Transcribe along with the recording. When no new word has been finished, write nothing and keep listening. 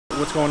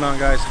What's going on,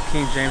 guys?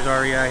 King James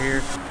REI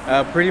here.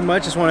 Pretty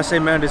much just want to say,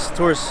 man, this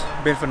tour's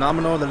been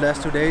phenomenal the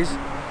last 2 days.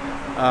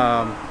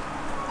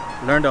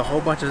 Learned a whole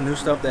bunch of new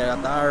stuff that I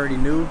thought I already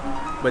knew,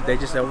 but they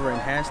just over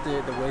enhanced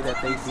it. The way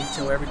that they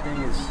detail everything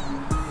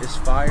is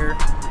fire.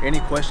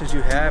 Any questions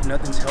you have,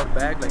 nothing's held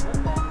back.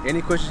 Like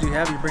any questions you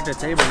have, you bring to the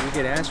table and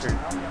you get answered.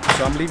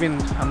 So I'm leaving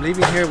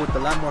here with a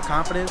lot more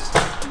confidence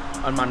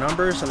on my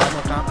numbers, a lot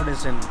more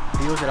confidence in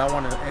deals that I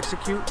want to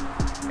execute.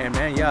 And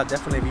man, yeah,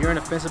 definitely, if you're on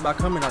the fence about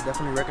coming, I'll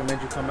definitely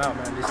recommend you come out,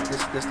 man. This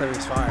stuff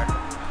is fire.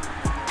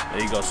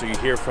 There you go. So you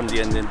hear from the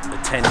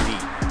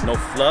attendee. No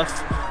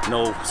fluff,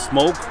 no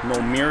smoke,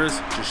 no mirrors,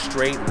 just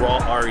straight raw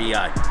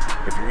REI.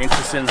 If you're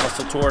interested in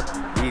Hustle Tour,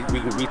 we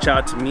can reach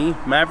out to me,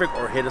 Maverick,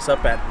 or hit us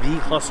up at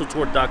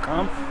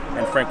thehustletour.com,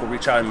 and Frank will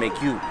reach out and make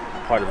you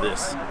part of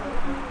this.